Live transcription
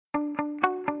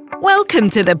Welcome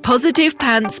to the Positive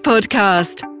Pants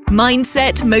Podcast.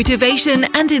 Mindset, motivation,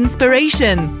 and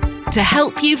inspiration to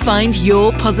help you find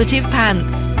your positive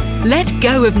pants. Let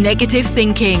go of negative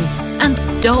thinking and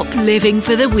stop living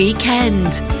for the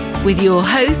weekend. With your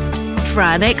host,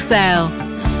 Fran Excel.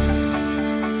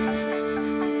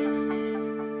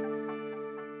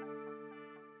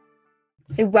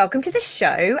 So welcome to the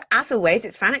show. As always,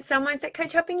 it's Fran Excel Mindset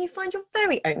Coach, helping you find your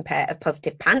very own pair of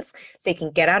positive pants so you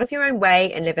can get out of your own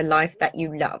way and live a life that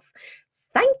you love.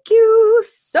 Thank you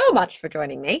so much for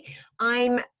joining me.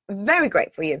 I'm very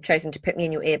grateful you've chosen to put me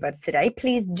in your earbuds today.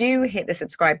 Please do hit the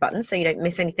subscribe button so you don't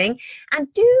miss anything,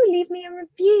 and do leave me a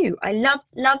review. I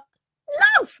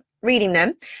love reading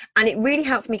them, and it really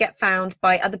helps me get found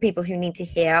by other people who need to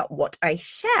hear what I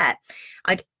share.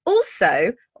 I'd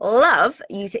also love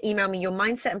you to email me your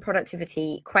mindset and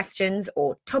productivity questions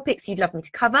or topics you'd love me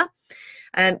to cover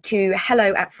to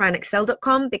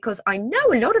hello@franexcel.com, because I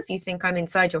know a lot of you think I'm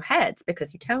inside your heads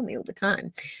because you tell me all the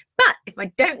time. But if I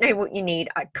don't know what you need,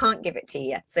 I can't give it to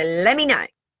you. So let me know.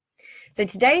 So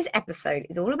today's episode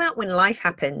is all about when life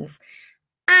happens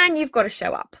and you've got to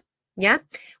show up. Yeah,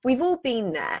 we've all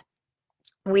been there.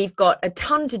 We've got a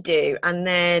ton to do, and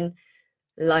then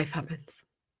life happens.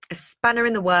 A spanner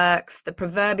in the works, the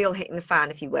proverbial hitting the fan,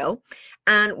 if you will,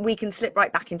 and we can slip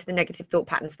right back into the negative thought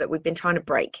patterns that we've been trying to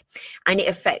break. And it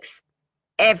affects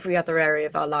every other area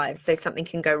of our lives. So something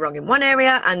can go wrong in one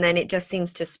area, and then it just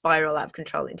seems to spiral out of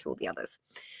control into all the others.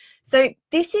 So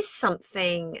this is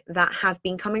something that has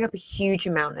been coming up a huge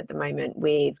amount at the moment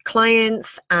with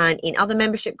clients and in other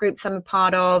membership groups I'm a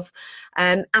part of.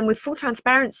 And with full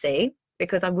transparency,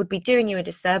 because I would be doing you a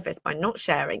disservice by not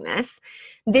sharing this,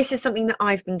 this is something that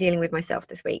I've been dealing with myself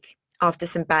this week after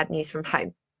some bad news from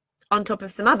home, on top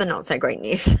of some other not so great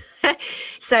news.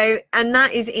 And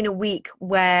that is in a week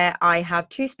where I have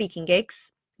 2 speaking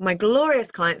gigs, my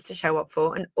glorious clients to show up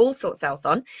for, and all sorts else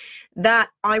on that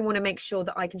I want to make sure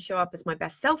that I can show up as my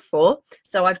best self for.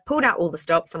 So I've pulled out all the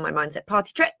stops on my mindset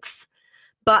party tricks,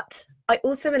 but I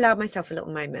also allowed myself a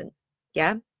little moment.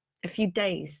 Yeah, a few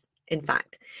days, in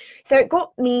fact. So it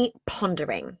got me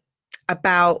pondering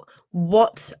about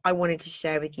what I wanted to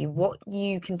share with you, what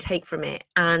you can take from it,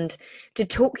 and to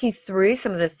talk you through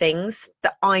some of the things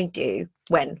that I do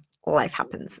when life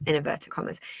happens, in inverted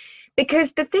commas.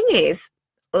 Because the thing is,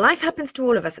 life happens to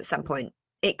all of us at some point.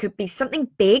 It could be something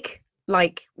big,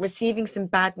 like receiving some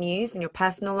bad news in your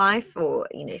personal life, or,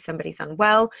 somebody's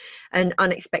unwell, an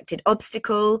unexpected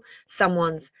obstacle,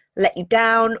 someone's let you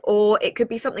down, or it could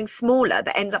be something smaller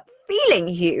that ends up feeling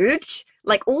huge,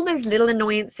 like all those little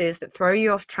annoyances that throw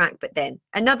you off track, but then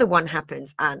another one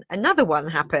happens and another one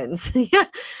happens.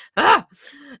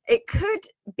 It could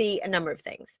be a number of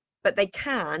things, but they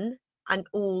can and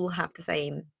all have the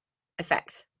same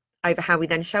effect over how we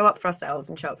then show up for ourselves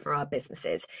and show up for our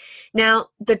businesses. Now,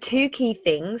 the 2 key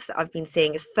things that I've been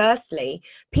seeing is, firstly,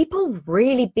 people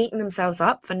really beating themselves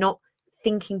up for not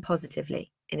thinking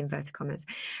positively, in inverted commas,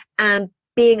 and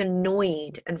being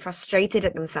annoyed and frustrated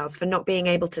at themselves for not being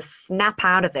able to snap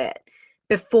out of it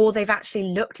before they've actually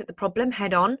looked at the problem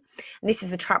head on. And this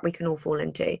is a trap we can all fall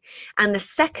into. And the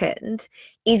second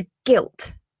is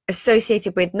guilt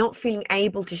associated with not feeling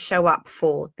able to show up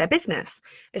for their business,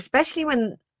 especially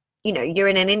when you're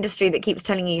in an industry that keeps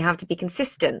telling you have to be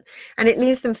consistent, and it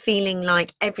leaves them feeling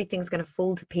like everything's going to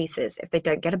fall to pieces if they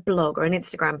don't get a blog or an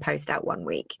Instagram post out one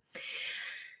week.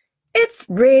 It's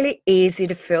really easy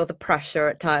to feel the pressure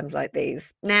at times like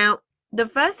these. Now, the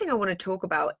first thing I want to talk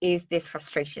about is this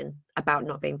frustration about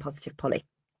not being positive Polly.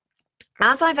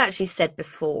 As I've actually said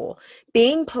before,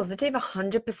 being positive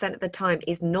 100% of the time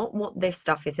is not what this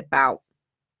stuff is about.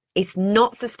 It's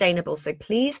not sustainable. So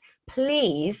please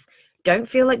don't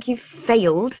feel like you've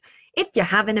failed if you're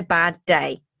having a bad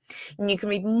day. And you can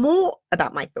read more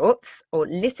about my thoughts or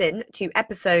listen to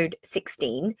episode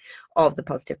 16 of the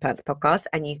Positive Pants podcast,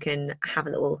 and you can have a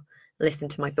little listen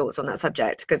to my thoughts on that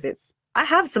subject, because I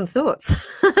have some thoughts.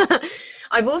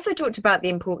 I've also talked about the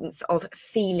importance of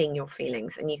feeling your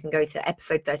feelings, and you can go to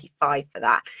episode 35 for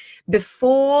that.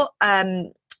 Before,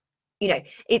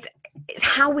 it's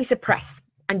how we suppress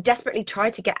and desperately try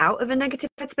to get out of a negative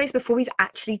headspace before we've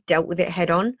actually dealt with it head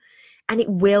on. And it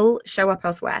will show up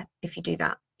elsewhere if you do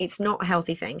that. It's not a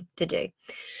healthy thing to do.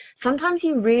 Sometimes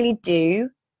you really do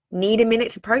need a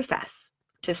minute to process,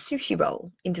 to sushi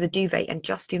roll into the duvet and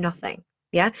just do nothing.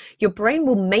 Yeah, your brain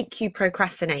will make you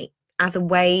procrastinate as a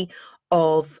way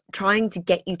of trying to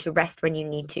get you to rest when you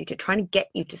need to trying to get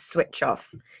you to switch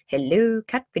off. Hello,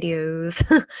 cat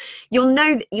videos. You'll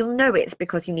know it's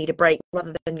because you need a break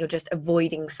rather than you're just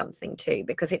avoiding something too,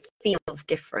 because it feels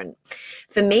different.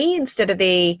 For me, instead of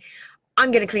I'm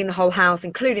going to clean the whole house,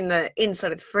 including the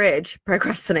inside of the fridge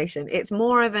procrastination. It's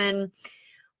more of an,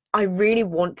 I really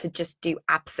want to just do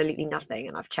absolutely nothing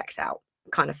and I've checked out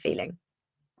kind of feeling.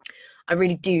 I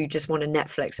really do just want to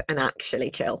Netflix and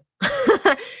actually chill.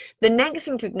 The next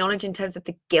thing to acknowledge in terms of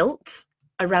the guilt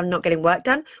around not getting work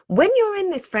done, when you're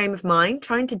in this frame of mind,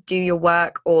 trying to do your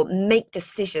work or make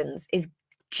decisions is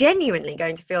genuinely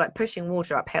going to feel like pushing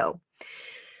water uphill.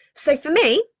 So for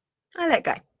me, I let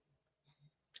go.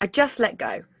 I just let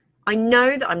go. I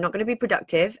know that I'm not going to be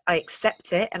productive. I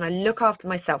accept it and I look after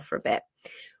myself for a bit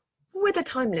with a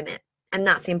time limit. And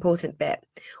that's the important bit.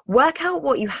 Work out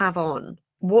what you have on,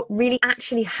 what really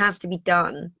actually has to be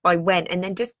done by when, and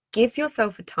then just give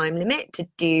yourself a time limit to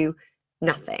do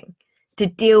nothing, to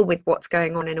deal with what's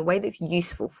going on in a way that's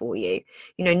useful for you.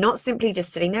 You know, not simply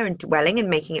just sitting there and dwelling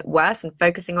and making it worse and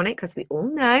focusing on it, because we all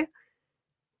know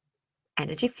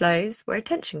energy flows where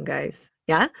attention goes.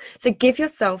 Yeah. So give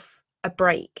yourself a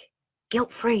break,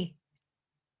 guilt-free.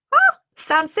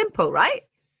 Sounds simple, right?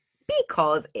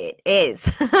 Because it is.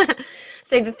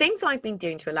 So the things I've been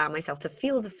doing to allow myself to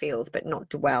feel the feels but not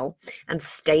dwell and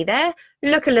stay there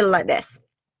look a little like this.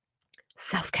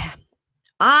 Self-care.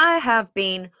 I have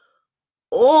been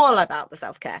all about the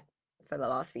self-care for the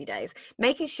last few days,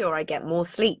 making sure I get more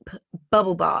sleep,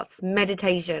 bubble baths,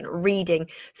 meditation, reading,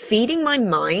 feeding my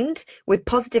mind with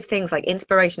positive things like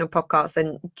inspirational podcasts,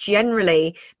 and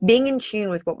generally being in tune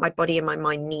with what my body and my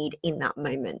mind need in that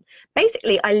moment.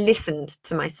 Basically, I listened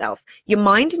to myself. Your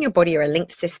mind and your body are a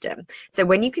linked system. So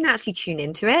when you can actually tune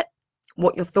into it,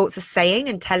 what your thoughts are saying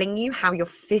and telling you, how you're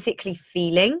physically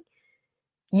feeling,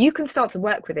 you can start to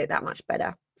work with it that much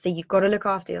better. So you've got to look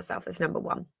after yourself as number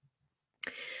one.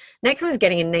 Next one is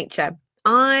getting in nature.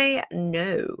 I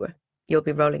know you'll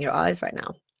be rolling your eyes right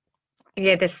now.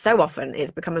 Yeah, this so often it's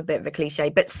become a bit of a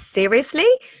cliche, but seriously,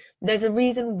 there's a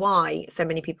reason why so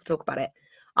many people talk about it.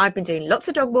 I've been doing lots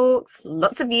of dog walks,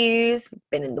 lots of views,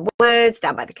 been in the woods,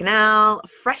 down by the canal,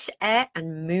 fresh air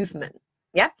and movement.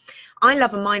 Yeah, I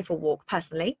love a mindful walk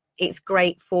personally. It's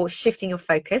great for shifting your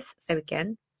focus. So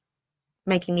again,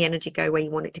 making the energy go where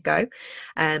you want it to go,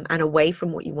 and away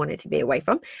from what you want it to be away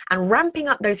from, and ramping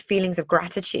up those feelings of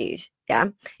gratitude. Yeah,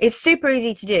 it's super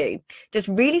easy to do. Just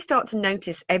really start to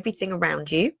notice everything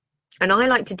around you. And I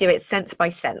like to do it sense by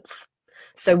sense.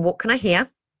 So what can I hear?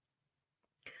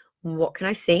 What can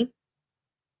I see?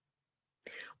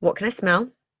 What can I smell?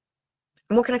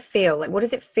 And what can I feel? Like, what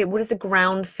does it feel? What does the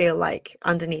ground feel like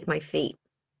underneath my feet?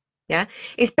 Yeah,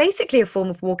 it's basically a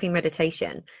form of walking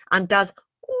meditation and does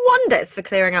wonders for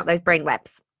clearing out those brain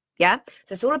webs. Yeah,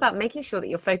 so it's all about making sure that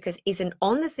your focus isn't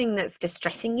on the thing that's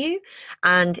distressing you,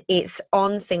 and it's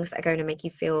on things that are going to make you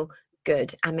feel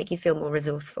good and make you feel more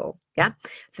resourceful. Yeah,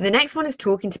 so the next one is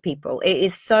talking to people. It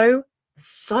is so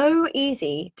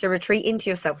easy to retreat into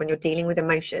yourself when you're dealing with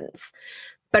emotions,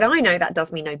 but I know that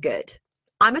does me no good.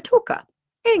 I'm a talker.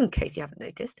 In case you haven't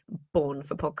noticed, born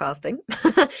for podcasting.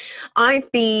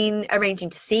 I've been arranging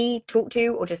to see, talk to,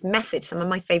 or just message some of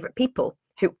my favorite people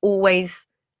who always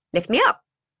lift me up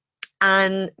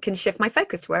and can shift my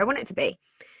focus to where I want it to be.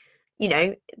 You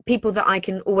know, people that I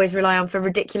can always rely on for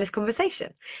ridiculous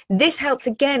conversation. This helps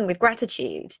again with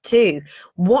gratitude too.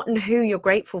 What and who you're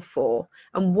grateful for,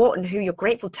 and what and who you're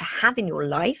grateful to have in your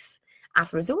life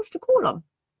as a resource to call on.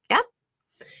 Yeah.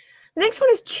 The next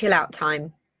one is chill out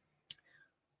time.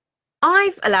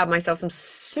 I've allowed myself some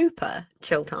super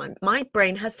chill time. My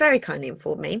brain has very kindly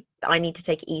informed me that I need to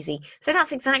take it easy. So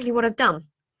that's exactly what I've done.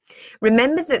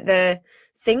 Remember that the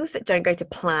things that don't go to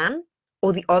plan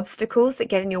or the obstacles that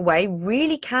get in your way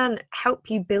really can help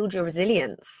you build your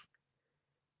resilience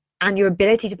and your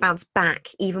ability to bounce back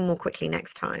even more quickly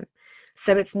next time.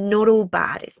 So it's not all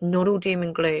bad. It's not all doom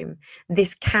and gloom.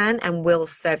 This can and will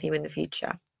serve you in the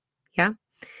future. Yeah.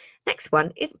 Next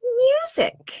one is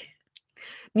music.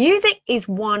 Music is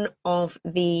one of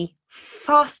the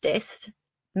fastest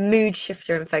mood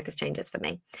shifter and focus changes for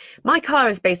me. My car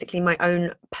is basically my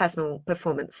own personal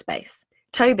performance space.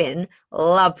 Tobin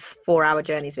loves 4-hour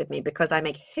journeys with me because I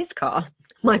make his car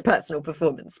my personal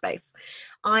performance space.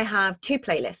 I have 2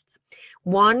 playlists.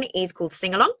 One is called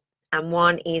Sing Along and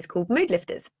one is called Mood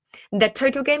Lifters. They're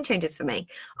total game changers for me.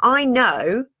 I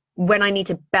know when I need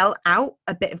to belt out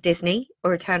a bit of Disney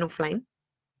or Eternal Flame.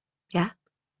 Yeah.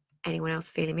 Anyone else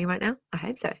feeling me right now? I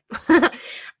hope so.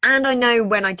 And I know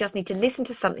when I just need to listen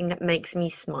to something that makes me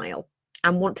smile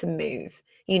and want to move.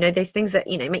 You know, those things that,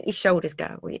 you know, make your shoulders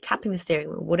go, or you're tapping the steering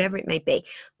wheel, whatever it may be.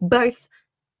 Both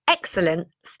excellent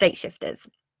state shifters.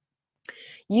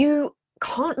 You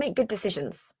can't make good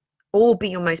decisions or be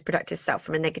your most productive self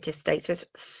from a negative state. So it's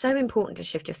so important to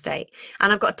shift your state.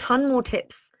 And I've got a ton more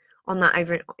tips on that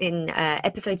over in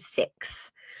episode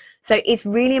 6. So it's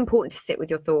really important to sit with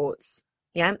your thoughts,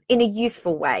 yeah, in a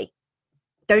useful way.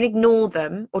 Don't ignore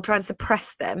them or try and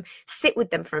suppress them. Sit with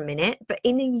them for a minute, but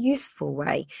in a useful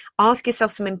way. Ask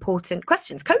yourself some important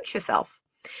questions. Coach yourself,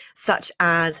 such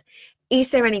as, is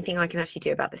there anything I can actually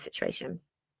do about this situation?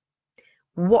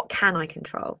 What can I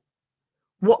control?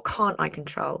 What can't I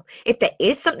control? If there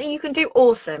is something you can do,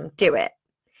 awesome, do it.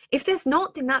 If there's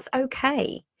not, then that's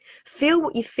okay. Feel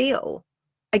what you feel.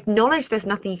 Acknowledge there's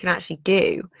nothing you can actually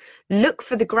do. Look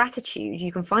for the gratitude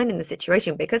you can find in the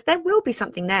situation, because there will be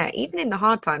something there. Even in the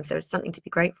hard times, there is something to be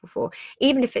grateful for,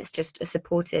 even if it's just a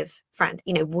supportive friend,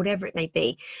 you know, whatever it may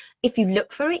be. If you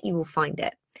look for it, you will find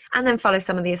it. And then follow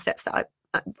some of the steps that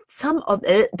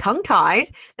tongue-tied,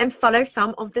 then follow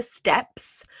some of the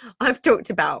steps I've talked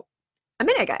about a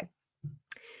minute ago.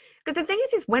 Because the thing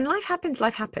is when life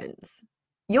happens.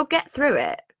 You'll get through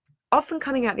it, often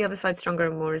coming out the other side stronger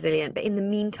and more resilient. But in the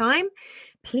meantime,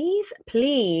 please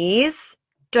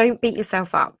don't beat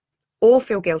yourself up or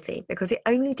feel guilty, because it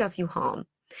only does you harm.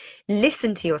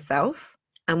 Listen to yourself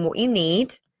and what you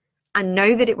need, and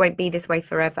know that it won't be this way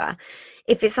forever.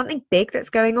 If it's something big that's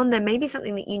going on, there may be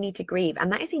something that you need to grieve, and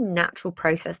that is a natural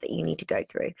process that you need to go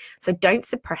through. So don't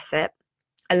suppress it.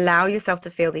 Allow yourself to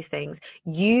feel these things.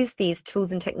 Use these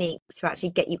tools and techniques to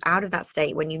actually get you out of that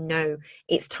state when you know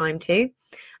it's time to,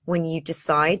 when you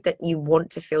decide that you want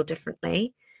to feel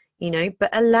differently, you know, but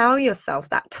allow yourself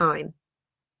that time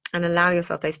and allow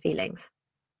yourself those feelings,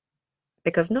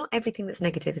 because not everything that's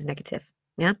negative is negative.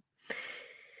 Yeah.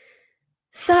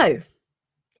 So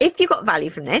if you got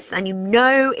value from this, and you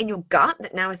know in your gut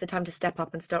that now is the time to step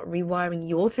up and start rewiring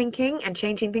your thinking and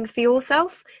changing things for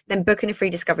yourself, then book in a free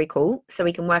discovery call so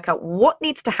we can work out what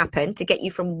needs to happen to get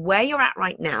you from where you're at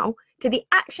right now to the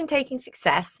action-taking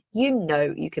success you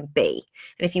know you can be.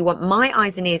 And if you want my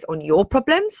eyes and ears on your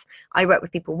problems, I work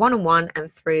with people one-on-one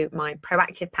and through my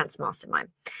Proactive Pants Mastermind.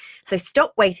 So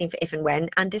stop waiting for if and when,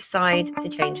 and decide to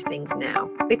change things now,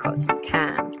 because you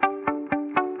can.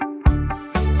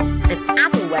 And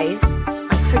as always,